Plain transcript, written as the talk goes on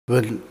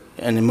When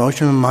an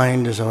emotional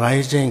mind is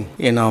arising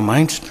in our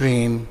mind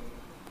stream,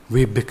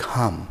 we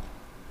become,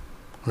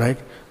 right?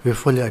 We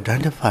fully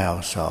identify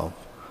ourselves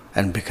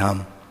and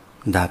become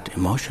that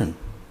emotion,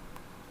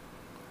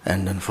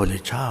 and then fully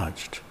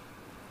charged,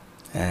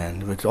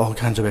 and with all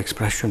kinds of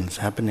expressions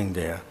happening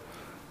there,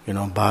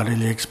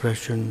 bodily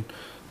expression,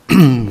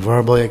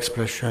 verbal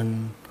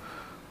expression,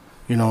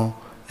 and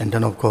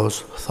then of course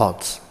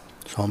thoughts,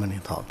 so many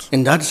thoughts.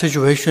 In that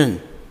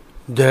situation,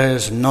 there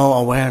is no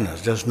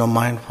awareness, there's no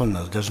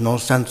mindfulness, there's no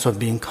sense of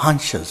being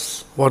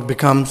conscious. What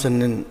becomes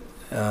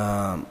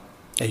a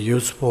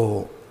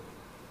useful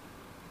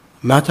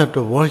method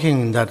of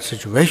working in that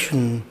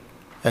situation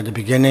at the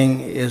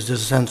beginning is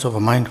this sense of a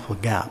mindful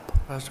gap.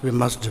 First, we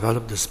must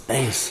develop this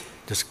space,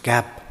 this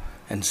gap,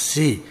 and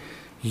see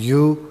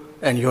you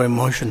and your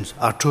emotions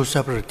are two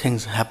separate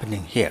things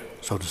happening here,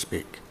 so to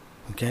speak.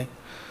 Okay?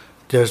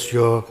 There's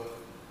your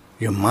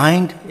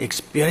mind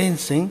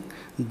experiencing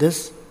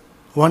this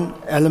one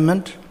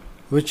element,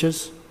 which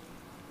is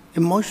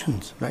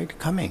emotions, right,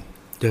 coming.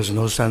 There's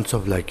no sense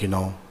of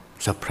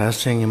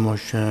suppressing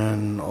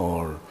emotion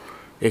or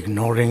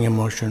ignoring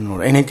emotion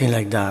or anything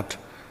like that.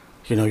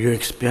 You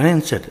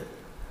experience it.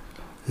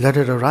 Let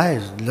it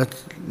arise.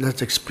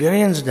 Let's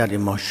experience that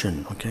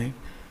emotion, okay?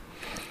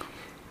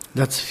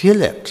 Let's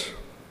feel it.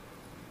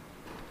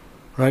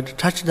 Right?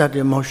 Touch that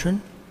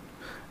emotion.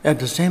 At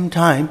the same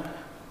time,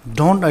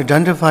 don't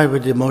identify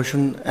with the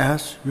emotion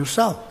as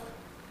yourself.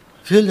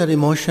 Feel that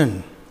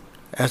emotion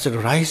as it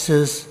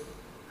rises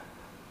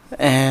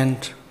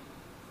and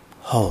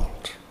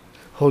hold.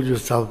 Hold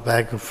yourself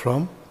back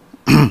from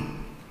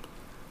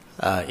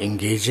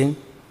engaging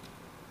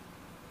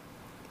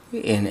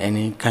in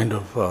any kind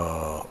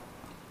of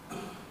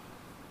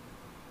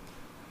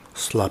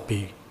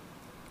sloppy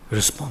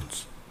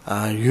response.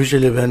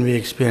 Usually when we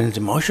experience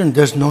emotion,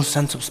 there's no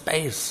sense of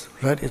space,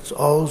 right? It's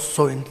all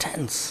so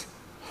intense,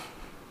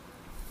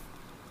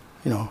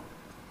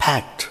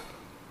 packed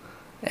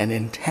and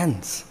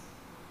intense.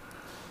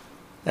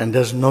 And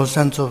there's no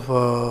sense of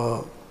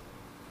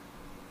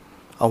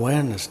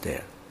awareness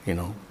there,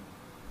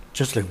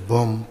 Just like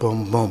boom,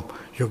 boom, boom.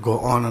 You go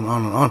on and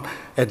on and on.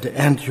 At the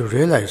end you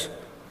realize,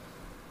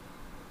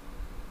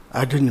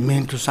 I didn't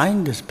mean to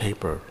sign this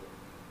paper.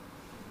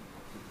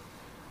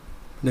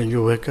 Then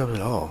you wake up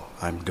and,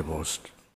 I'm divorced.